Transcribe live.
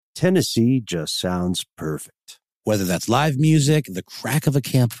Tennessee just sounds perfect. Whether that's live music, the crack of a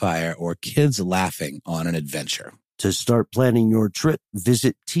campfire, or kids laughing on an adventure. To start planning your trip,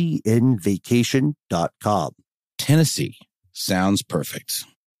 visit tnvacation.com. Tennessee sounds perfect.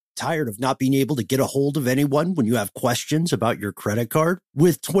 Tired of not being able to get a hold of anyone when you have questions about your credit card?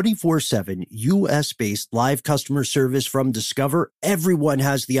 With 24/7 U.S.-based live customer service from Discover, everyone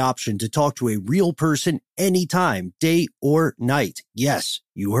has the option to talk to a real person anytime, day or night. Yes,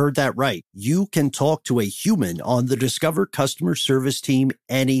 you heard that right. You can talk to a human on the Discover customer service team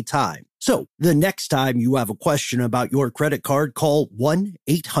anytime. So the next time you have a question about your credit card, call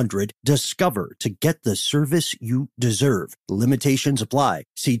 1-800-DISCOVER to get the service you deserve. Limitations apply.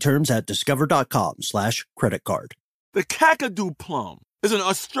 See terms at discover.com/credit-card. The Kakadu plum is an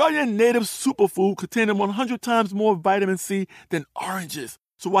Australian native superfood containing 100 times more vitamin C than oranges.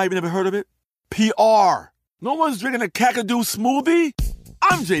 So why have you never heard of it? PR. No one's drinking a Kakadu smoothie?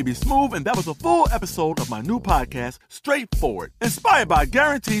 I'm JB Smoove, and that was a full episode of my new podcast, Straightforward, inspired by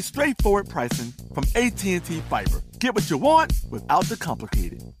guaranteed straightforward pricing from AT&T Fiber. Get what you want without the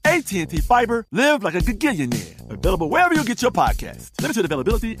complicated. AT&T Fiber, live like a gigillionaire. Available wherever you get your podcasts. Limited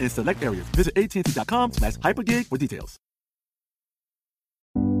availability in select areas. Visit AT&T.com/hypergig for details.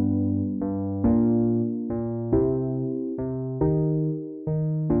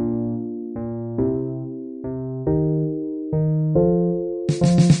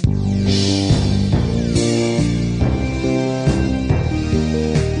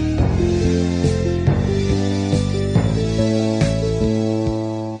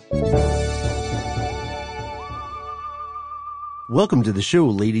 Welcome to the show,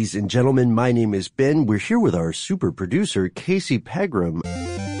 ladies and gentlemen. My name is Ben. We're here with our super producer, Casey Pegram.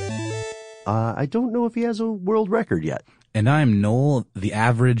 I don't know if he has a world record yet. And I'm Noel, the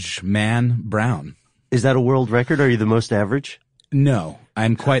average man Brown. Is that a world record? Are you the most average? No,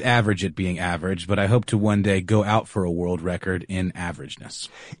 I'm quite average at being average, but I hope to one day go out for a world record in averageness.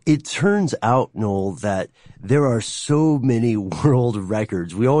 It turns out, Noel, that there are so many world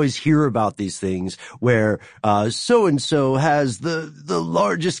records. We always hear about these things where so-and-so has the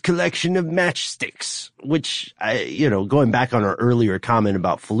largest collection of matchsticks, which, going back on our earlier comment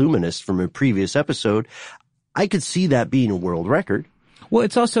about voluminous from a previous episode, I could see that being a world record. Well,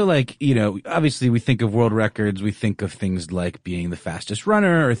 it's also like, obviously we think of world records, we think of things like being the fastest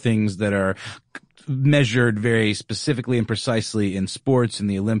runner or things that are measured very specifically and precisely in sports, in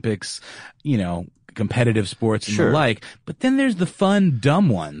the Olympics, competitive sports and the like. But then there's the fun, dumb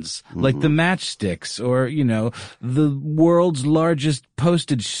ones, like the matchsticks or, the world's largest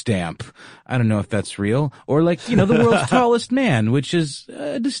postage stamp. I don't know if that's real. Or like, the world's tallest man, which is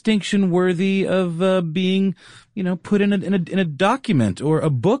a distinction worthy of being, put in a document or a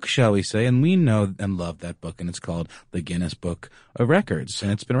book, shall we say. And we know and love that book, and it's called the Guinness Book of Records.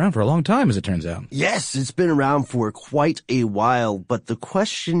 And it's been around for a long time, as it turns out. Yes, it's been around for quite a while. But the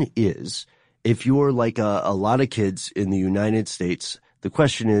question is, if you're like a lot of kids in the United States, the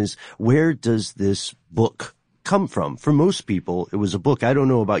question is, where does this book come from? For most people, it was a book. I don't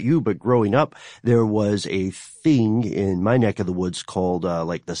know about you, but growing up, there was a thing in my neck of the woods called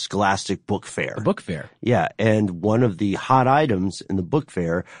the Scholastic Book Fair. The book fair. Yeah, and one of the hot items in the book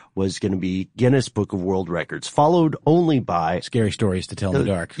fair was going to be Guinness Book of World Records, followed only by Scary Stories to Tell in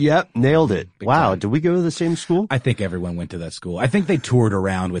the Dark. Yep, nailed it. Big wow, time. Did we go to the same school? I think everyone went to that school. I think they toured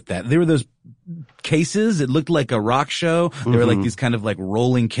around with that. There were those cases. It looked like a rock show. They were like these kind of like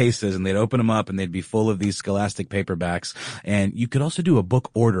rolling cases, and they'd open them up and they'd be full of these Scholastic paperbacks. And you could also do a book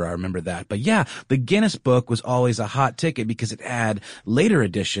order. I remember that. But yeah, the Guinness book was always a hot ticket because it had later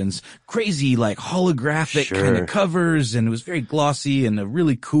editions, crazy like holographic kind of covers, and it was very glossy and a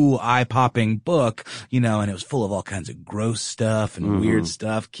really cool eye-popping book, and it was full of all kinds of gross stuff and weird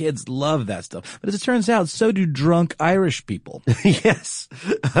stuff. Kids love that stuff. But as it turns out, so do drunk Irish people. Yes.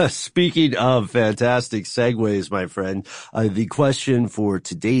 Speaking of fantastic segues, my friend, the question for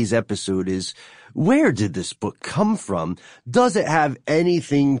today's episode is, where did this book come from? Does it have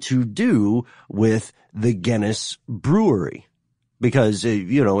anything to do with the Guinness Brewery? Because,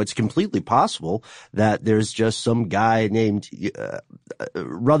 it's completely possible that there's just some guy named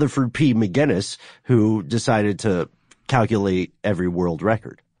Rutherford P. McGuinness who decided to calculate every world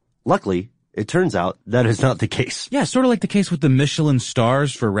record. Luckily, it turns out that is not the case. Yeah, sort of like the case with the Michelin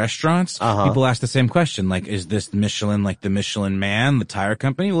stars for restaurants. People ask the same question, like, is this Michelin like the Michelin Man, the tire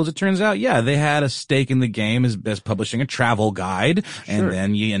company? Well, as it turns out, yeah, they had a stake in the game as publishing a travel guide, and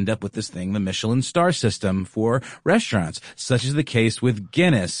then you end up with this thing, the Michelin star system for restaurants, such is the case with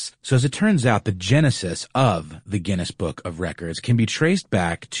Guinness. So as it turns out, the genesis of the Guinness Book of Records can be traced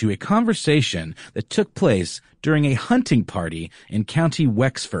back to a conversation that took place during a hunting party in County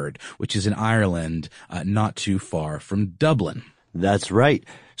Wexford, which is in Ireland, not too far from Dublin. That's right.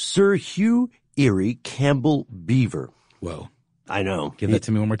 Sir Hugh Erie Campbell Beaver. Whoa. I know. Give that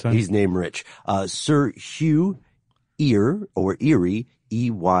to me one more time. He's name rich. Sir Hugh Erie,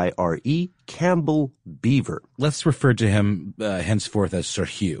 E-Y-R-E, Campbell Beaver. Let's refer to him henceforth as Sir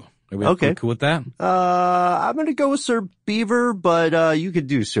Hugh. Are we cool with that? I'm going to go with Sir Beaver, but you could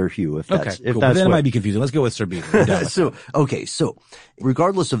do Sir Hugh if that's cool. Then it might be confusing. Let's go with Sir Beaver. So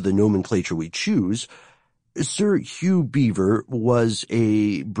regardless of the nomenclature we choose, Sir Hugh Beaver was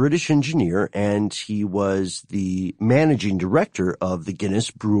a British engineer, and he was the managing director of the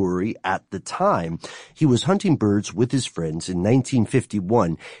Guinness Brewery at the time. He was hunting birds with his friends in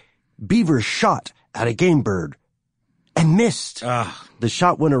 1951. Beaver shot at a game bird and missed. The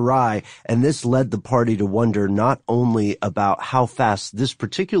shot went awry, and this led the party to wonder not only about how fast this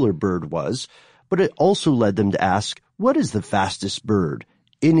particular bird was, but it also led them to ask, what is the fastest bird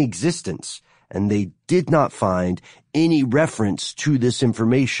in existence? And they did not find any reference to this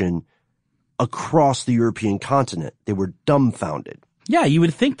information across the European continent. They were dumbfounded. Yeah, you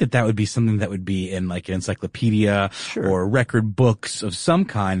would think that would be something that would be in like an encyclopedia or record books of some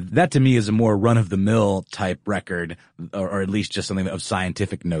kind. That to me is a more run-of-the-mill type record, or at least just something of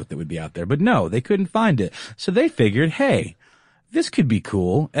scientific note that would be out there. But no, they couldn't find it. So they figured, hey, this could be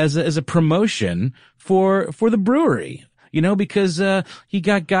cool as a promotion for the brewery. You know, because he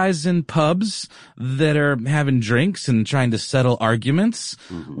got guys in pubs that are having drinks and trying to settle arguments.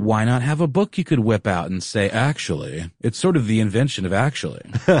 Mm-hmm. Why not have a book you could whip out and say, actually? It's sort of the invention of actually.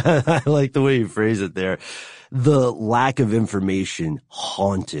 I like the way you phrase it there. The lack of information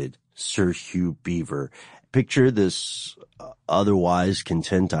haunted Sir Hugh Beaver. Picture this otherwise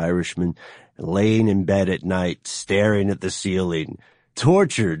content Irishman laying in bed at night, staring at the ceiling,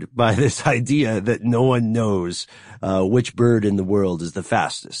 tortured by this idea that no one knows which bird in the world is the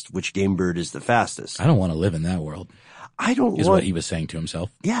fastest, which game bird is the fastest. I don't want to live in that world. Is what he was saying to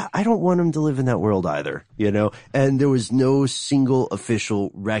himself. Yeah, I don't want him to live in that world either, you know? And there was no single official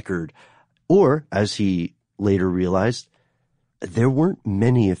record. Or, as he later realized, there weren't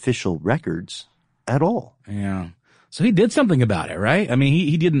many official records at all. Yeah. So he did something about it, right? I mean,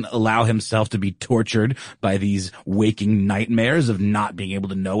 he didn't allow himself to be tortured by these waking nightmares of not being able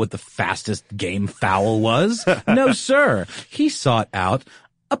to know what the fastest game fowl was. No, sir. He sought out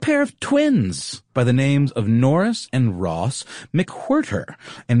a pair of twins by the names of Norris and Ross McWhirter.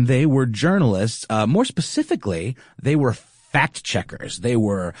 And they were journalists. More specifically, they were fact checkers. They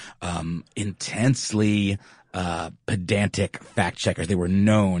were intensely pedantic fact checkers. They were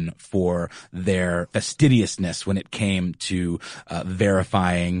known for their fastidiousness when it came to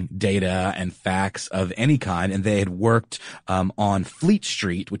verifying data and facts of any kind. And they had worked on Fleet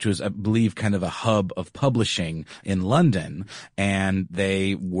Street, which was, I believe, kind of a hub of publishing in London. And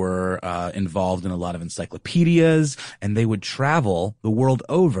they were involved in a lot of encyclopedias, and they would travel the world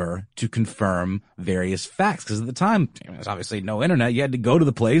over to confirm various facts. Because at the time, there's obviously no internet. You had to go to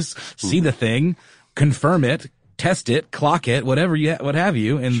the place, see the thing, confirm it, test it, clock it, what have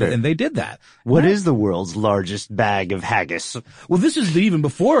you, and they did that. What is the world's largest bag of haggis? Well, this is even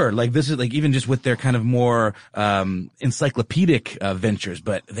before, this is even just with their kind of more encyclopedic ventures,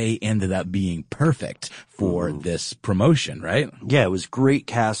 but they ended up being perfect for this promotion, right? Yeah, it was great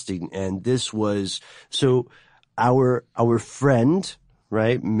casting, and this was our friend,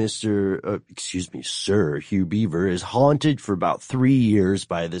 right, Sir Hugh Beaver is haunted for about 3 years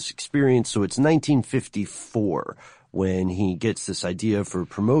by this experience. So it's 1954 when he gets this idea for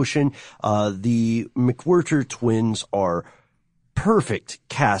promotion. The McWhirter twins are perfect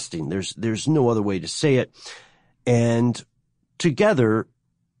casting. There's no other way to say it. And together,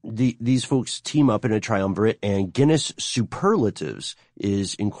 these folks team up in a triumvirate, and Guinness Superlatives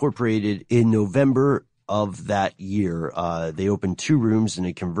is incorporated in November of that year. They opened 2 rooms in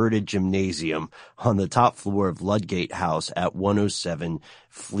a converted gymnasium on the top floor of Ludgate House at 107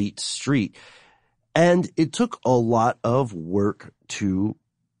 Fleet Street. And it took a lot of work to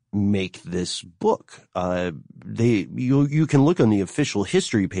make this book. You can look on the official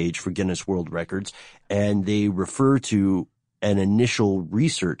history page for Guinness World Records, and they refer to an initial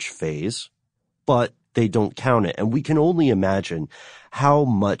research phase, but they don't count it. And we can only imagine how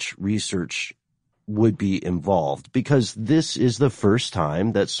much research would be involved, because this is the first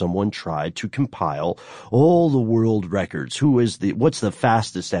time that someone tried to compile all the world records. What's the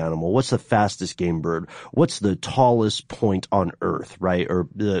fastest animal? What's the fastest game bird? What's the tallest point on Earth, right? Or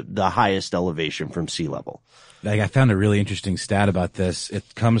the highest elevation from sea level? I found a really interesting stat about this. It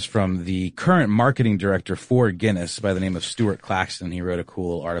comes from the current marketing director for Guinness by the name of Stuart Claxton. He wrote a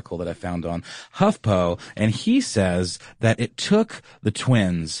cool article that I found on HuffPo, and he says that it took the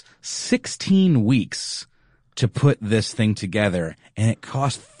twins 16 weeks to put this thing together, and it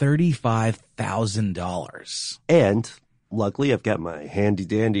cost $35,000. And luckily, I've got my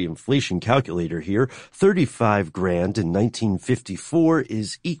handy-dandy inflation calculator here. 35 grand in 1954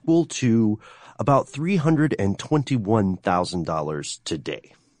 is equal to about $321,000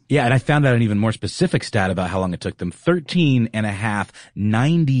 today. Yeah, and I found out an even more specific stat about how long it took them. 13 and a half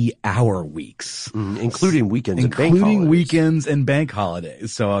 90-hour weeks. Including weekends and bank holidays. Including weekends and bank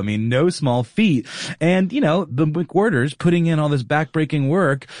holidays. So, I mean, no small feat. And, you know, the McWhirters putting in all this backbreaking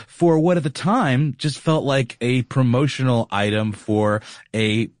work for what at the time just felt like a promotional item for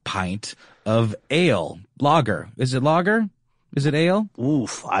a pint of ale. Lager. Is it lager? Is it ale?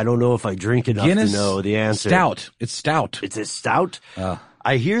 Oof, I don't know if I drink enough Guinness, to know the answer. Stout. It's stout. It's a stout?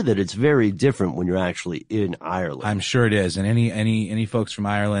 I hear that it's very different when you're actually in Ireland. I'm sure it is. And any folks from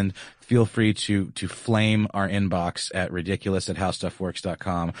Ireland, feel free to flame our inbox at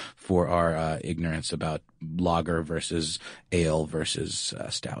ridiculous@howstuffworks.com for our ignorance about lager versus ale versus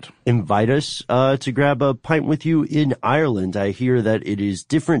stout. Invite us to grab a pint with you in Ireland. I hear that it is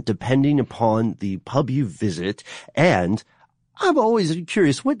different depending upon the pub you visit, and I'm always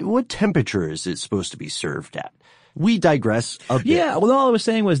curious, what temperature is it supposed to be served at? We digress a bit. Yeah, well, all I was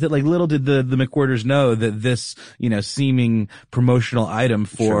saying was that, like, little did the McWhirters know that this, you know, seeming promotional item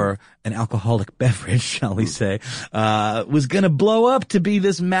for an alcoholic beverage, shall we say, was gonna blow up to be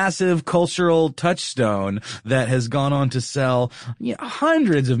this massive cultural touchstone that has gone on to sell, you know,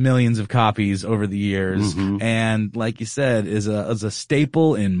 hundreds of millions of copies over the years. And like you said, is a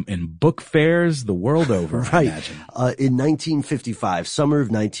staple in book fairs the world over. Right. I imagine. In 1955, summer of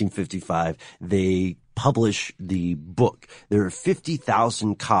 1955, they publish the book. There are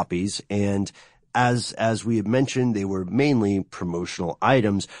 50,000 copies, and as we had mentioned, they were mainly promotional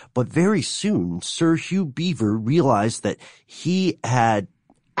items, but very soon Sir Hugh Beaver realized that he had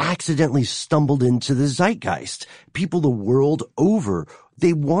accidentally stumbled into the zeitgeist. People the world over,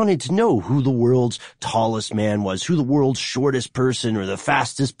 they wanted to know who the world's tallest man was, who the world's shortest person or the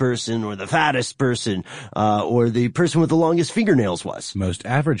fastest person or the fattest person, or the person with the longest fingernails was. Most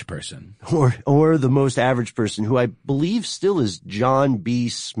average person. Or the most average person, who I believe still is John B.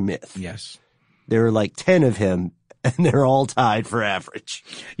 Smith. Yes. There are like 10 of him, and they're all tied for average.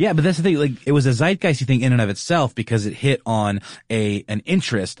 Yeah, but that's the thing. Like, it was a zeitgeisty thing in and of itself because it hit on an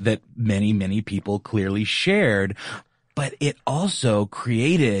interest that many people clearly shared. But it also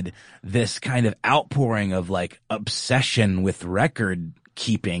created this kind of outpouring of, like, obsession with record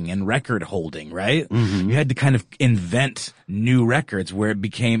keeping and record holding, right? You had to kind of invent new records where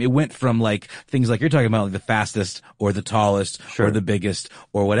it went from, like, things like you're talking about, like the fastest or the tallest or the biggest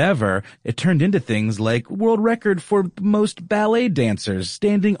or whatever. It turned into things like world record for most ballet dancers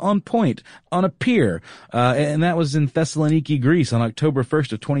standing on point on a pier. And that was in Thessaloniki, Greece on October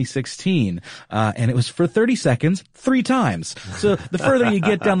 1st of 2016. And it was for 30 seconds, 3 times. So the further you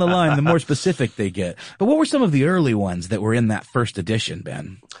get down the line, the more specific they get. But what were some of the early ones that were in that first edition,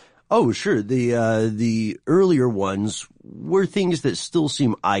 Ben? Oh, sure. The earlier ones were things that still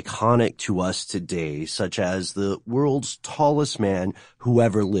seem iconic to us today, such as the world's tallest man who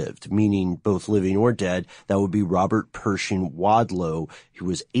ever lived, meaning both living or dead. That would be Robert Pershing Wadlow. He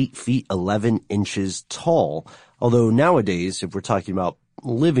was 8 feet 11 inches tall. Although nowadays, if we're talking about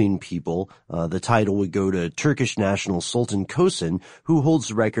living people, the title would go to Turkish national Sultan Kösen, who holds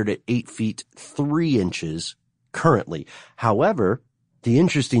the record at 8 feet 3 inches currently. However, the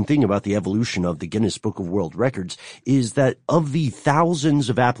interesting thing about the evolution of the Guinness Book of World Records is that of the thousands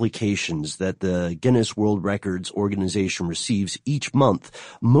of applications that the Guinness World Records organization receives each month,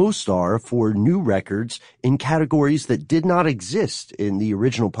 most are for new records in categories that did not exist in the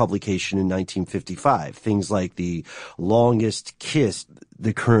original publication in 1955. Things like the longest kiss.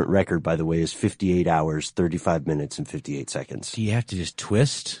 The current record, by the way, is 58 hours, 35 minutes, and 58 seconds. Do you have to just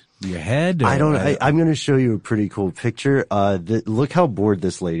twist your head? I'm going to show you a pretty cool picture. Look how bored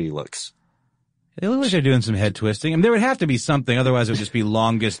this lady looks. It looks like they're doing some head twisting. I mean, there would have to be something. Otherwise, it would just be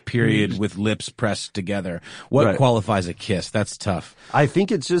longest period with lips pressed together. What qualifies a kiss? That's tough. I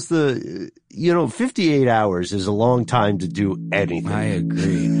think it's just 58 hours is a long time to do anything. I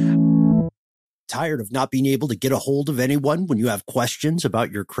agree. Tired of not being able to get a hold of anyone when you have questions about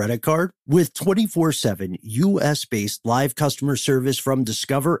your credit card? With 24/7 U.S.-based live customer service from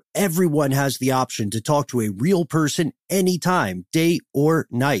Discover, everyone has the option to talk to a real person anytime, day or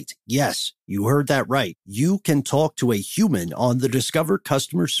night. Yes, you heard that right. You can talk to a human on the Discover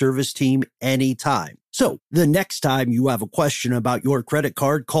customer service team anytime. So the next time you have a question about your credit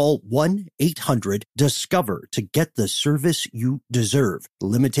card, call 1-800-DISCOVER to get the service you deserve.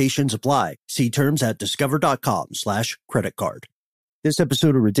 Limitations apply. See terms at discover.com/credit card. This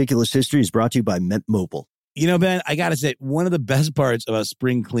episode of Ridiculous History is brought to you by Mint Mobile. You know, Ben, I got to say, one of the best parts about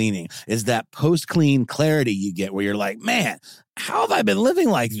spring cleaning is that post-clean clarity you get where you're like, man, how have I been living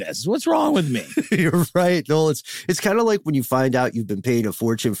like this? What's wrong with me? You're right, Noel. It's kind of like when you find out you've been paying a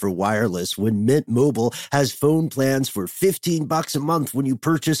fortune for wireless when Mint Mobile has phone plans for $15 a month when you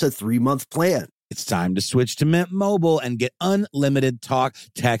purchase a 3-month plan. It's time to switch to Mint Mobile and get unlimited talk,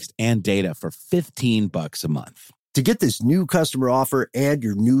 text, and data for $15 a month. To get this new customer offer and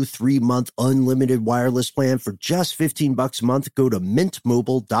your new 3-month unlimited wireless plan for just $15 a month, go to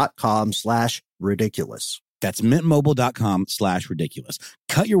mintmobile.com/ridiculous. That's mintmobile.com/ridiculous.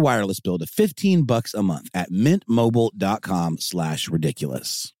 Cut your wireless bill to $15 a month at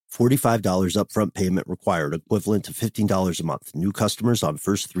mintmobile.com/ridiculous. $45 upfront payment required, equivalent to $15 a month. New customers on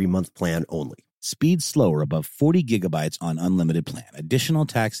first 3-month plan only. Speed slower above 40 gigabytes on unlimited plan. Additional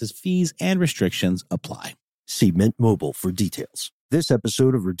taxes, fees, and restrictions apply. See Mint Mobile for details. This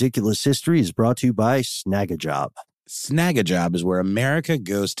episode of Ridiculous History is brought to you by Snagajob. Snagajob is where America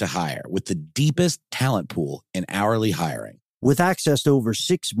goes to hire, with the deepest talent pool in hourly hiring. With access to over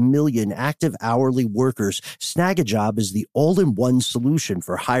 6 million active hourly workers, Snagajob is the all-in-one solution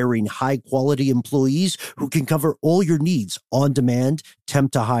for hiring high-quality employees who can cover all your needs on demand,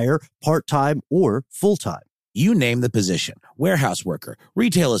 temp to hire, part-time, or full-time. You name the position: warehouse worker,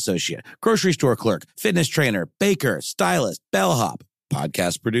 retail associate, grocery store clerk, fitness trainer, baker, stylist, bellhop,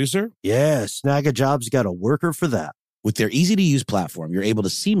 podcast producer. Yeah, Snagajob's got a worker for that. With their easy-to-use platform, you're able to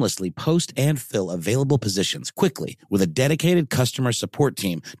seamlessly post and fill available positions quickly with a dedicated customer support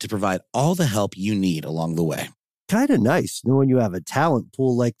team to provide all the help you need along the way. Kind of nice knowing you have a talent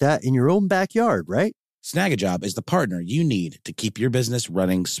pool like that in your own backyard, right? Snagajob is the partner you need to keep your business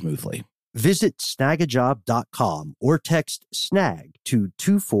running smoothly. Visit snagajob.com or text SNAG to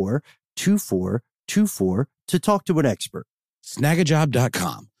 242424 to talk to an expert.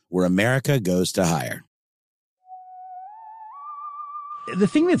 Snagajob.com, where America goes to hire. The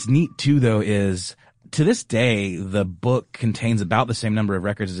thing that's neat, too, though, is to this day, the book contains about the same number of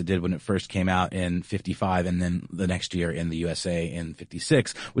records as it did when it first came out in 55 and then the next year in the USA in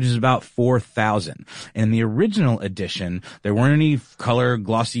 56, which is about 4,000. And in the original edition, there weren't any color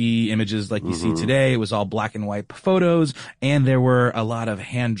glossy images like you see today. It was all black and white photos, and there were a lot of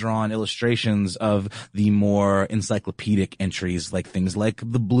hand-drawn illustrations of the more encyclopedic entries, like things like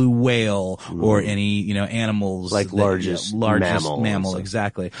the blue whale or any, animals. Like largest mammal,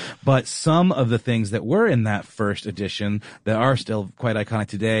 exactly. But some of the things that were in that first edition that are still quite iconic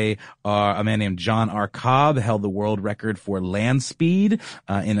today are a man named John R. Cobb held the world record for land speed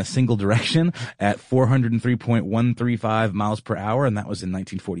in a single direction at 403.135 miles per hour, and that was in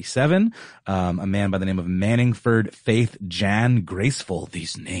 1947. A man by the name of Manningford Faith Jan Graceful.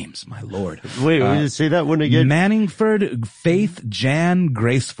 These names, my lord. Wait, say that one again. Manningford Faith Jan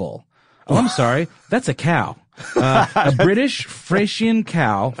Graceful. Oh, I'm sorry. That's a cow. A British Frisian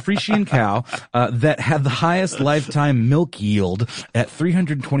cow that had the highest lifetime milk yield at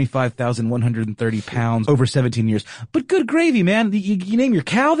 325,130 pounds over 17 years. But good gravy, man. You name your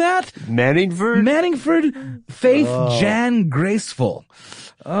cow that? Manningford Faith Jan Graceful.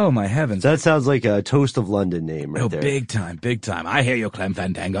 Oh, my heavens. That sounds like a Toast of London name right there. Oh, big time, big time. I hear you, Clem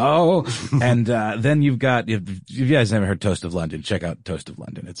Fandango. And then you've got, if you guys never heard Toast of London, check out Toast of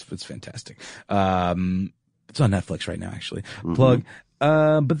London. It's fantastic. It's on Netflix right now, actually. Plug.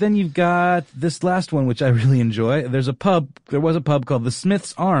 But then you've got this last one, which I really enjoy. There was a pub called the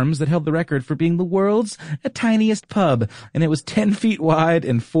Smith's Arms that held the record for being the world's tiniest pub. And it was 10 feet wide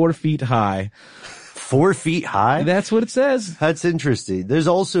and 4 feet high. 4 feet high? That's what it says. That's interesting. There's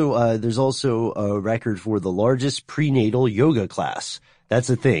also a record for the largest prenatal yoga class. That's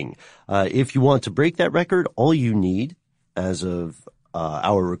a thing. If you want to break that record, all you need, as of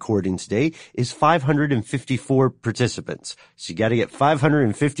our recording today, is 554 participants. So you got to get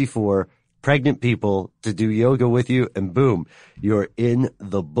 554 pregnant people to do yoga with you, and boom, you're in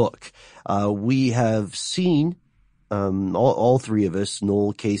the book. We have seen, all three of us,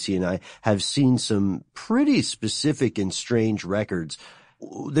 Noel, Casey, and I, have seen some pretty specific and strange records.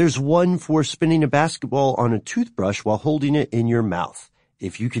 There's one for spinning a basketball on a toothbrush while holding it in your mouth.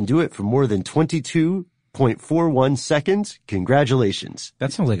 If you can do it for more than 22.41 seconds, congratulations.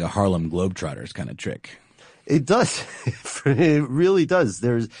 That sounds like a Harlem Globetrotters kind of trick. It does. It really does.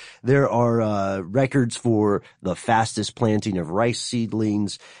 There are records for the fastest planting of rice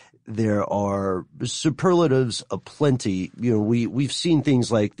seedlings. there are superlatives aplenty. You know, we've seen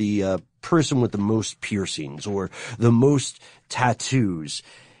things like the person with the most piercings or the most tattoos.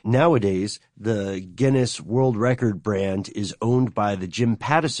 Nowadays, the Guinness World Record brand is owned by the Jim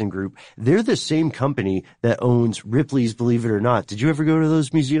Pattison Group. They're the same company that owns Ripley's Believe It or Not. Did you ever go to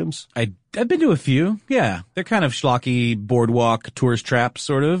those museums? I've been to a few. Yeah. They're kind of schlocky boardwalk tourist traps,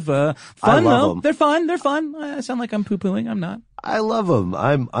 sort of. Fun, I love though. them. They're fun. They're fun. I sound like I'm poo-pooing. I'm not. I love them.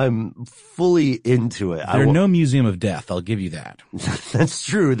 I'm fully into it. They're no museum of death. I'll give you that. That's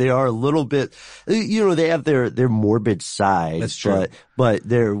true. They are a little bit, you know, they have their morbid side. That's true. But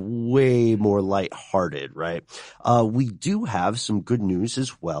they're way more lighthearted, right? We do have some good news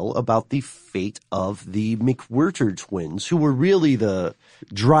as well about the fate of the McWhirter twins, who were really the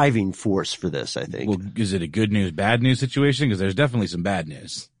driving force for this, I think. Well, is it a good news, bad news situation? Because there's definitely some bad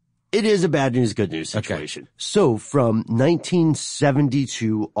news. It is a bad news, good news situation. Okay. So from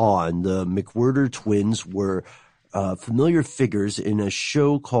 1972 on, the McWhirter twins were familiar figures in a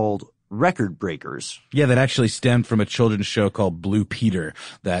show called Record Breakers. Yeah, that actually stemmed from a children's show called Blue Peter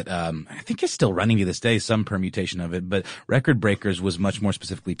that I think is still running to this day, some permutation of it. But Record Breakers was much more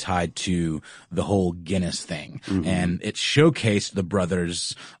specifically tied to the whole Guinness thing. Mm-hmm. And it showcased the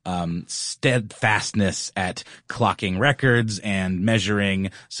brothers' steadfastness at clocking records and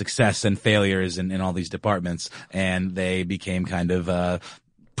measuring success and failures in all these departments. And they became kind of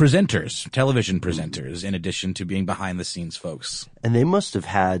presenters, television presenters, in addition to being behind the scenes folks. And they must have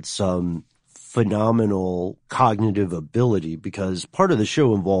had some phenomenal cognitive ability, because part of the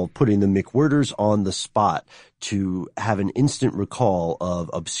show involved putting the McWhirters on the spot to have an instant recall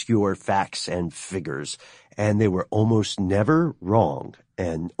of obscure facts and figures. And they were almost never wrong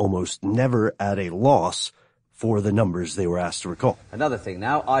and almost never at a loss for the numbers they were asked to recall. Another thing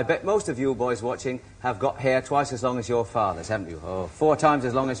now, I bet most of you boys watching have got hair twice as long as your fathers, haven't you? Or 4 times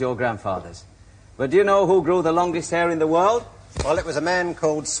as long as your grandfathers. But do you know who grew the longest hair in the world? Well, it was a man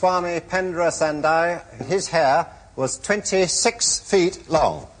called Swami Pendra Sandai. His hair was 26 feet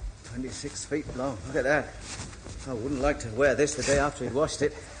long. 26 feet long, look at that. I wouldn't like to wear this the day after he'd washed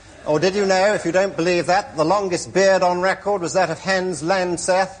it. Oh, did you know, if you don't believe that, the longest beard on record was that of Hans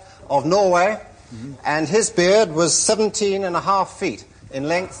Landseth of Norway. Mm-hmm. And his beard was 17.5 feet in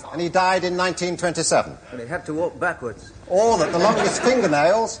length, and he died in 1927. And he had to walk backwards. Or that the longest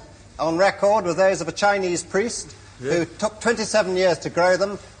fingernails on record were those of a Chinese priest who took 27 years to grow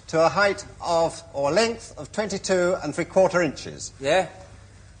them to a height of, or length of 22.75 inches. Yeah?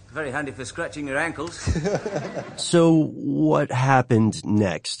 Very handy for scratching your ankles. So what happened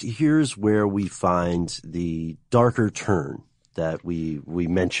next? Here's where we find the darker turn that we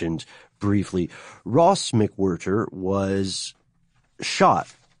mentioned briefly. Ross McWhirter was shot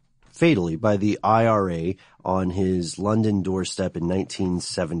fatally by the IRA on his London doorstep in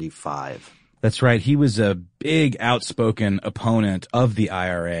 1975. That's right. He was a big, outspoken opponent of the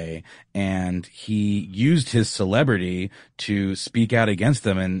IRA, and he used his celebrity to speak out against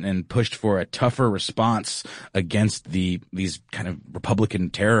them and pushed for a tougher response against these kind of Republican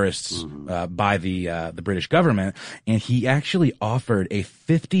terrorists by the British government. And he actually offered a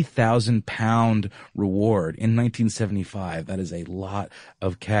 £50,000 reward in 1975. That is a lot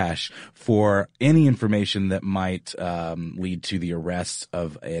of cash for any information that might lead to the arrest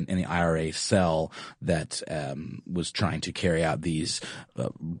of any IRA cell that was trying to carry out these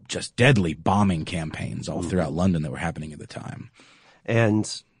just deadly bombing campaigns all throughout London that were happening at the time.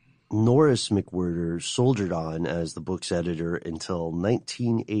 And Norris McWhirter soldiered on as the book's editor until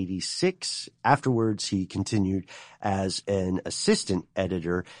 1986. Afterwards, he continued as an assistant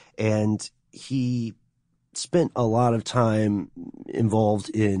editor, and he spent a lot of time involved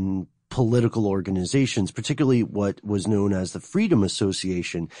in political organizations, particularly what was known as the Freedom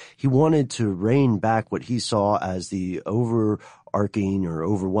Association. He wanted to rein back what he saw as the overarching or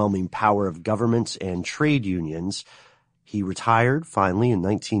overwhelming power of governments and trade unions. He retired finally in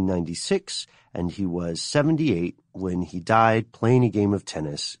 1996, and he was 78 when he died playing a game of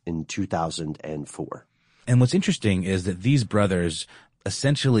tennis in 2004. And what's interesting is that these brothers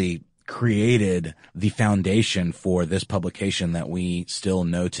essentially created the foundation for this publication that we still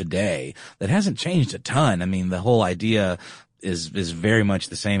know today that hasn't changed a ton. I mean, the whole idea is very much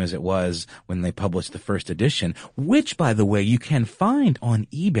the same as it was when they published the first edition, which, by the way, you can find on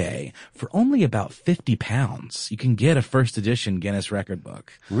eBay for only about £50. You can get a first edition Guinness record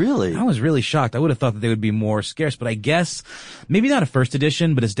book. Really? I was really shocked. I would have thought that they would be more scarce, but I guess maybe not a first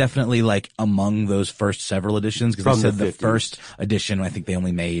edition, but it's definitely like among those first several editions, because they said the first edition, I think they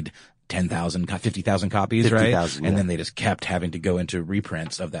only made 10,000, 50,000 copies, 50,000, right? yeah. And then they just kept having to go into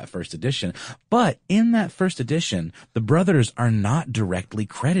reprints of that first edition. But in that first edition, the brothers are not directly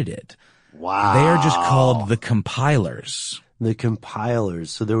credited. Wow. They are just called the compilers. The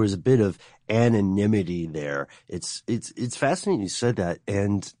compilers. So there was a bit of anonymity there. It's fascinating you said that.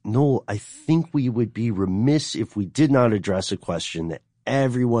 And Noel, I think we would be remiss if we did not address a question that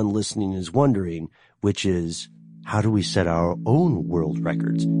everyone listening is wondering, which is, how do we set our own world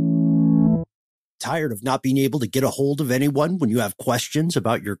records? Tired of not being able to get a hold of anyone when you have questions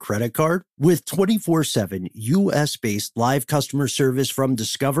about your credit card? With 24/7 US-based live customer service from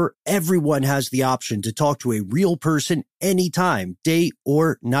Discover, everyone has the option to talk to a real person anytime, day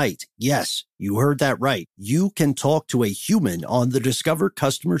or night. Yes, you heard that right. You can talk to a human on the Discover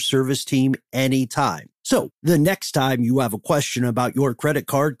customer service team anytime. So the next time you have a question about your credit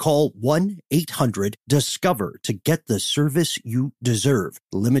card, call 1-800-DISCOVER to get the service you deserve.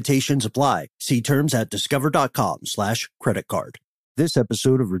 Limitations apply. See terms at discover.com/credit card. This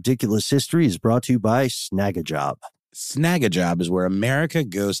episode of Ridiculous History is brought to you by Snagajob. Snagajob is where America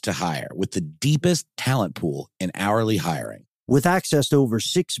goes to hire, with the deepest talent pool in hourly hiring. With access to over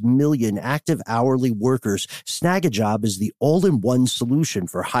 6 million active hourly workers, Snagajob is the all-in-one solution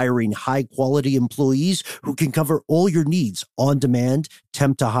for hiring high-quality employees who can cover all your needs on demand,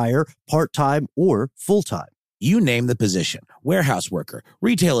 temp to hire, part-time, or full-time. You name the position: warehouse worker,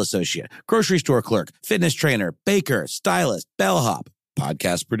 retail associate, grocery store clerk, fitness trainer, baker, stylist, bellhop,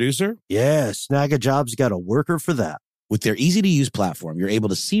 podcast producer. Yeah, Snagajob's got a worker for that. With their easy-to-use platform, you're able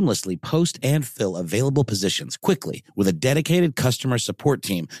to seamlessly post and fill available positions quickly with a dedicated customer support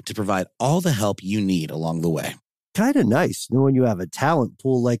team to provide all the help you need along the way. Kind of nice knowing you have a talent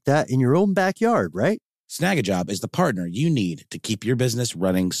pool like that in your own backyard, right? Snagajob is the partner you need to keep your business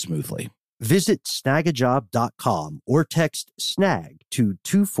running smoothly. Visit snagajob.com or text SNAG to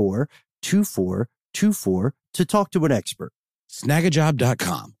 242424 to talk to an expert.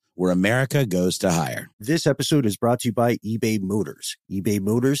 Snagajob.com, where America goes to hire. This episode is brought to you by eBay Motors. eBay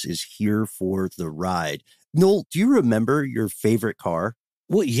Motors is here for the ride. Noel, do you remember your favorite car?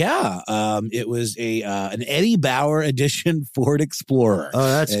 Well, yeah. It was an Eddie Bauer edition Ford Explorer. Oh,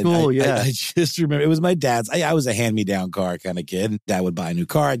 that's cool. I just remember it was my dad's. I was a hand-me-down car kind of kid. Dad would buy a new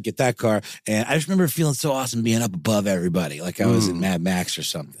car. I'd get that car. And I just remember feeling so awesome being up above everybody, like I was in Mad Max or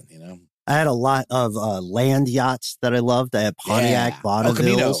something, you know? I had a lot of land yachts that I loved. I had Pontiac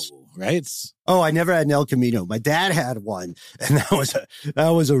Bonnevilles. Right? Oh, I never had an El Camino. My dad had one, and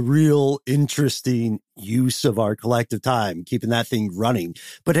that was a real interesting use of our collective time, keeping that thing running.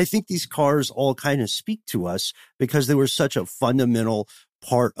 But I think these cars all kind of speak to us because they were such a fundamental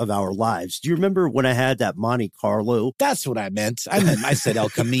part of our lives. Do you remember when I had that Monte Carlo? That's what I meant. I said El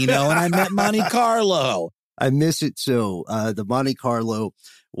Camino, and I meant Monte Carlo. I miss it so. The Monte Carlo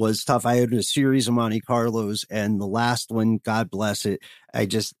was tough. I had a series of Monte Carlos, and the last one, God bless it, I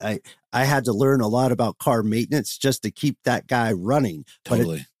had to learn a lot about car maintenance just to keep that guy running.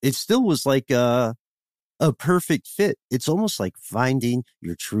 Totally. But it still was like a perfect fit. It's almost like finding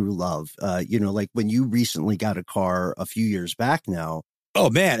your true love. Like when you recently got a car a few years back now. Oh,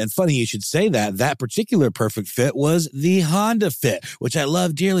 man. And funny you should say that. That particular perfect fit was the Honda Fit, which I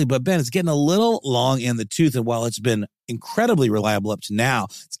love dearly. But, Ben, it's getting a little long in the tooth. And while it's been incredibly reliable up to now,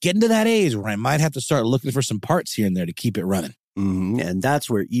 it's getting to that age where I might have to start looking for some parts here and there to keep it running. And that's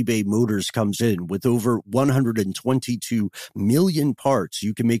where eBay Motors comes in. With over 122 million parts,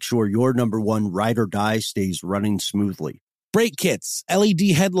 you can make sure your number one ride or die stays running smoothly. Brake kits, LED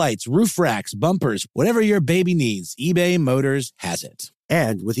headlights, roof racks, bumpers, whatever your baby needs, eBay Motors has it.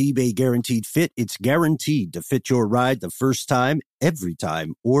 And with eBay Guaranteed Fit, it's guaranteed to fit your ride the first time, every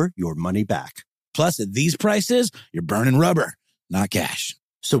time, or your money back. Plus, at these prices, you're burning rubber, not cash.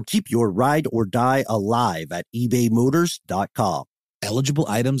 So keep your ride or die alive at ebaymotors.com. Eligible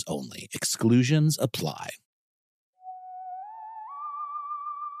items only. Exclusions apply.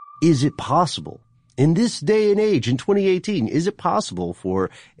 Is it possible? In this day and age, in 2018, is it possible for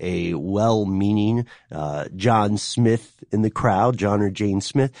a well-meaning John Smith in the crowd, John or Jane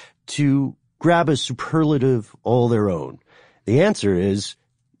Smith, to grab a superlative all their own? The answer is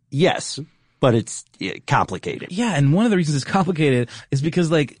yes, but it's complicated. Yeah, and one of the reasons it's complicated is because,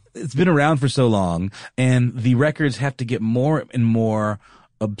 it's been around for so long, and the records have to get more and more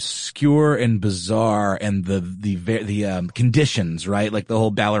obscure and bizarre, and the conditions, right? Like the whole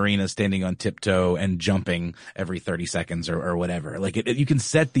ballerina standing on tiptoe and jumping every 30 seconds or whatever. You can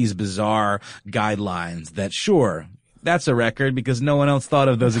set these bizarre guidelines that, sure, that's a record because no one else thought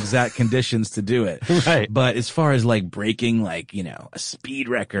of those exact conditions to do it. Right. But as far as breaking a speed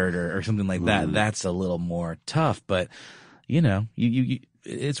record or something like that, that's a little more tough. But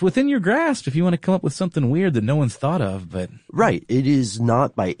it's within your grasp if you want to come up with something weird that no one's thought of, but. Right. It is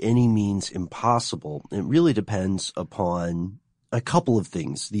not by any means impossible. It really depends upon a couple of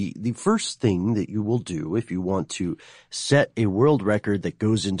things. The first thing that you will do if you want to set a world record that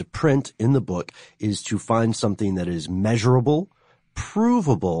goes into print in the book is to find something that is measurable,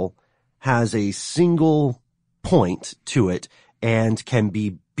 provable, has a single point to it, and can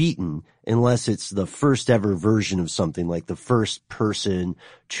be beaten unless it's the first ever version of something, like the first person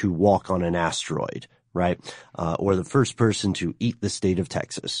to walk on an asteroid, right? Or the first person to eat the state of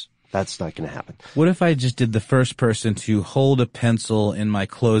Texas. That's not going to happen. What if I just did the first person to hold a pencil in my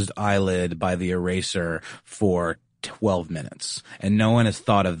closed eyelid by the eraser for 12 minutes and no one has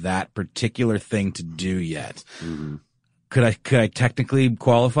thought of that particular thing to do yet? Mm-hmm. Could I technically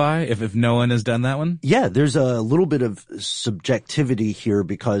qualify if no one has done that one? Yeah, there's a little bit of subjectivity here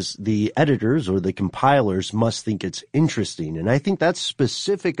because the editors or the compilers must think it's interesting. And I think that's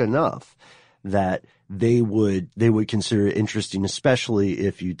specific enough that they would consider it interesting, especially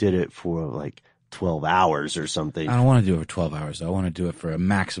if you did it for like 12 hours or something. I don't want to do it for 12 hours. I want to do it for a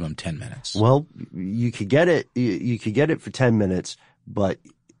maximum 10 minutes. Well, you could get it for 10 minutes, but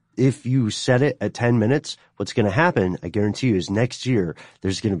if you set it at 10 minutes, what's going to happen, I guarantee you, is next year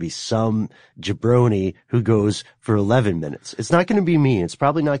there's going to be some jabroni who goes for 11 minutes. It's not going to be me. It's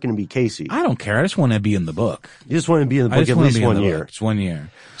probably not going to be Casey. I don't care. I just want to be in the book. You just want to be in the book at least 1 year. It's 1 year.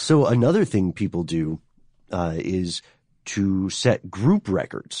 So another thing people do is to set group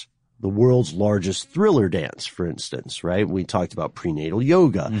records. The world's largest thriller dance, for instance, right? We talked about prenatal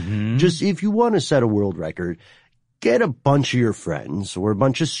yoga. Mm-hmm. Just if you want to set a world record, get a bunch of your friends or a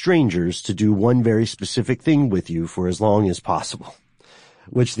bunch of strangers to do one very specific thing with you for as long as possible,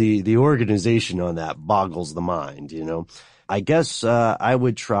 which the organization on that boggles the mind, you know. I guess I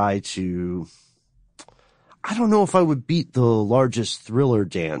would try to – I don't know if I would beat the largest thriller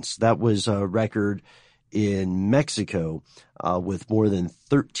dance. That was a record in Mexico with more than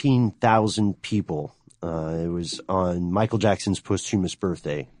 13,000 people. It was on Michael Jackson's posthumous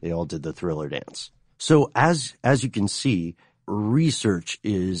birthday. They all did the thriller dance. So as you can see, research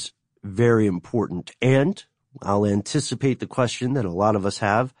is very important. And I'll anticipate the question that a lot of us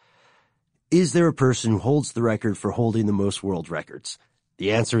have. Is there a person who holds the record for holding the most world records?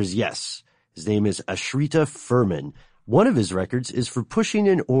 The answer is yes. His name is Ashrita Furman. One of his records is for pushing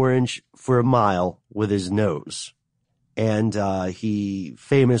an orange for a mile with his nose. And he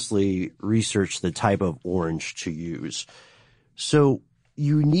famously researched the type of orange to use. So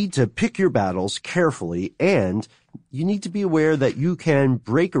you need to pick your battles carefully, and you need to be aware that you can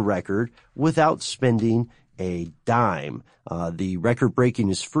break a record without spending a dime. The record breaking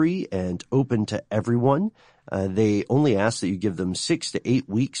is free and open to everyone. They only ask that you give them 6 to 8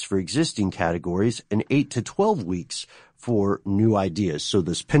 weeks for existing categories and 8 to 12 weeks for new ideas. So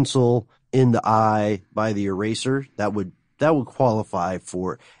this pencil in the eye by the eraser, that would qualify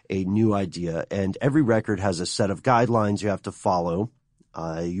for a new idea. And every record has a set of guidelines you have to follow.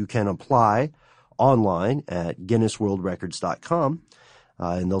 You can apply online at GuinnessWorldRecords.com,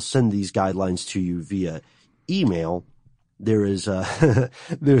 and they'll send these guidelines to you via email. There is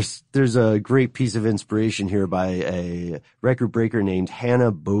there's a great piece of inspiration here by a record breaker named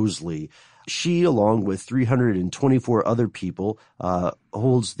Hannah Bosley. She, along with 324 other people,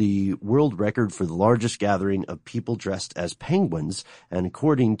 holds the world record for the largest gathering of people dressed as penguins. And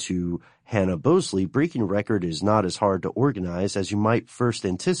according to Hannah Bosley, breaking a record is not as hard to organize as you might first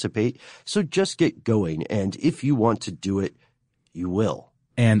anticipate. So just get going. And if you want to do it, you will.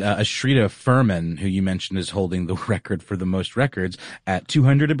 And Ashrita Furman, who you mentioned is holding the record for the most records at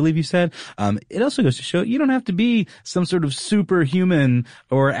 200, I believe you said. It also goes to show you don't have to be some sort of superhuman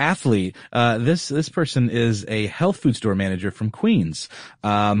or athlete. This person is a health food store manager from Queens.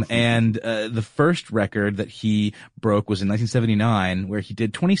 And the first record that he broke was in 1979, where he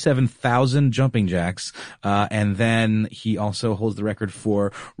did 27,000 jumping jacks. And then he also holds the record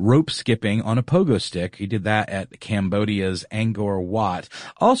for rope skipping on a pogo stick. He did that at Cambodia's Angkor Wat.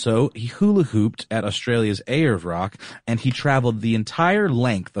 Also, he hula hooped at Australia's Ayers Rock, and he traveled the entire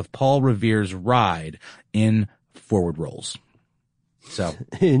length of Paul Revere's ride in forward rolls. So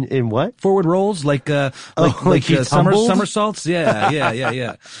in what? Forward rolls, like somersaults.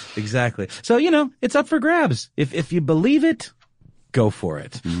 Yeah. Exactly. So, it's up for grabs. If you believe it, go for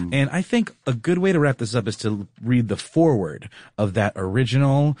it. Mm. And I think a good way to wrap this up is to read the foreword of that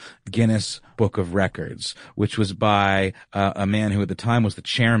original Guinness Book of Records, which was by a man who at the time was the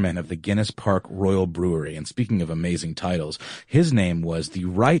chairman of the Guinness Park Royal Brewery. And speaking of amazing titles, his name was the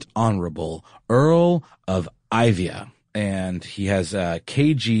Right Honorable Earl of Ivia. and he has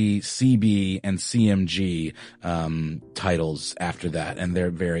KG, CB, and CMG titles after that, and their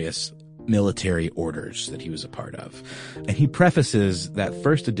various military orders that he was a part of. And he prefaces that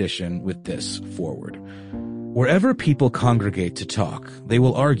first edition with this foreword. Wherever people congregate to talk, they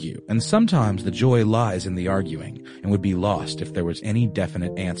will argue, and sometimes the joy lies in the arguing and would be lost if there was any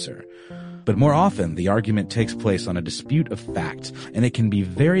definite answer. But more often, the argument takes place on a dispute of fact, and it can be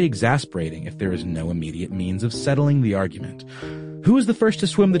very exasperating if there is no immediate means of settling the argument. Who is the first to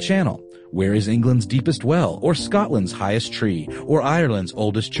swim the channel? Where is England's deepest well, or Scotland's highest tree, or Ireland's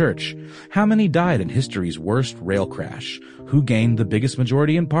oldest church? How many died in history's worst rail crash? Who gained the biggest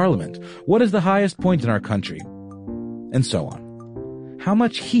majority in Parliament? What is the highest point in our country? And so on. How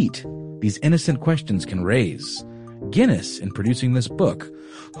much heat these innocent questions can raise. Guinness, in producing this book,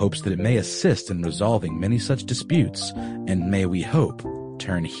 hopes that it may assist in resolving many such disputes, and may, we hope,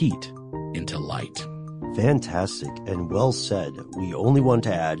 turn heat into light. Fantastic and well said. We only want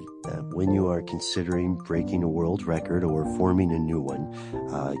to add that when you are considering breaking a world record or forming a new one,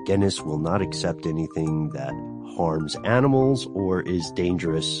 Guinness will not accept anything that harms animals or is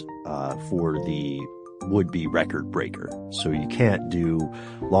dangerous for the would-be record breaker. So you can't do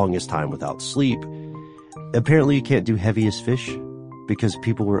longest time without sleep. Apparently you can't do heaviest fish because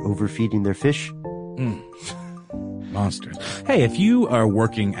people were overfeeding their fish. Monsters. Hey, if you are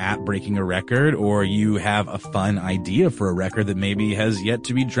working at breaking a record, or you have a fun idea for a record that maybe has yet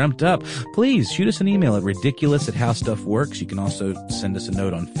to be dreamt up, please shoot us an email at ridiculous@howstuffworks. You can also send us a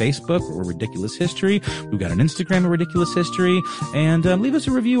note on Facebook or Ridiculous History. We've got an Instagram at Ridiculous History, and leave us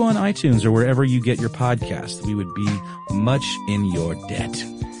a review on iTunes or wherever you get your podcasts. We would be much in your debt.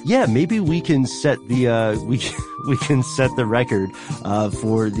 Yeah, maybe we can set the we can set the record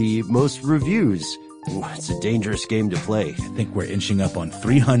for the most reviews. Ooh, it's a dangerous game to play. I think we're inching up on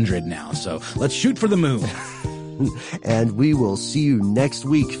 300 now, so let's shoot for the moon. And we will see you next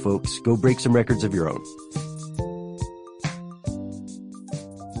week, folks. Go break some records of your own.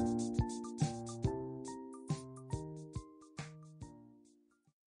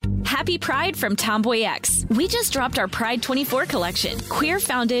 Happy Pride from Tomboy X. We just dropped our Pride 24 collection. Queer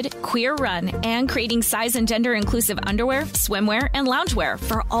founded, queer run, and creating size and gender inclusive underwear, swimwear, and loungewear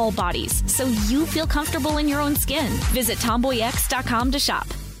for all bodies, so you feel comfortable in your own skin. Visit tomboyx.com to shop.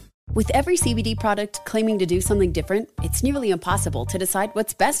 With every CBD product claiming to do something different, it's nearly impossible to decide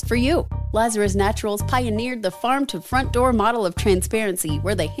what's best for you. Lazarus Naturals pioneered the farm-to-front-door model of transparency,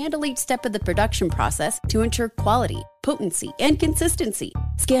 where they handle each step of the production process to ensure quality, potency, and consistency.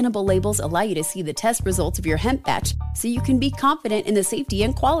 Scannable labels allow you to see the test results of your hemp batch, so you can be confident in the safety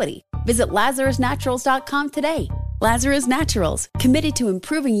and quality. Visit LazarusNaturals.com today. Lazarus Naturals, committed to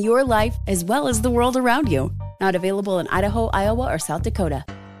improving your life as well as the world around you. Not available in Idaho, Iowa, or South Dakota.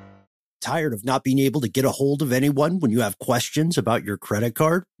 Tired of not being able to get a hold of anyone when you have questions about your credit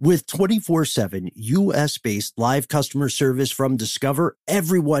card? With 24/7 U.S.-based live customer service from Discover,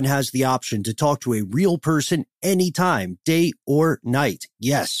 everyone has the option to talk to a real person anytime, day or night.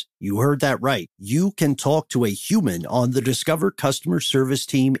 Yes, you heard that right. You can talk to a human on the Discover customer service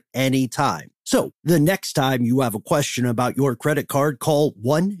team anytime. So the next time you have a question about your credit card, call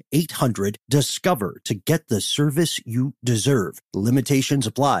 1-800-DISCOVER to get the service you deserve. Limitations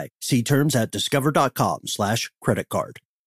apply. See terms at discover.com/credit card.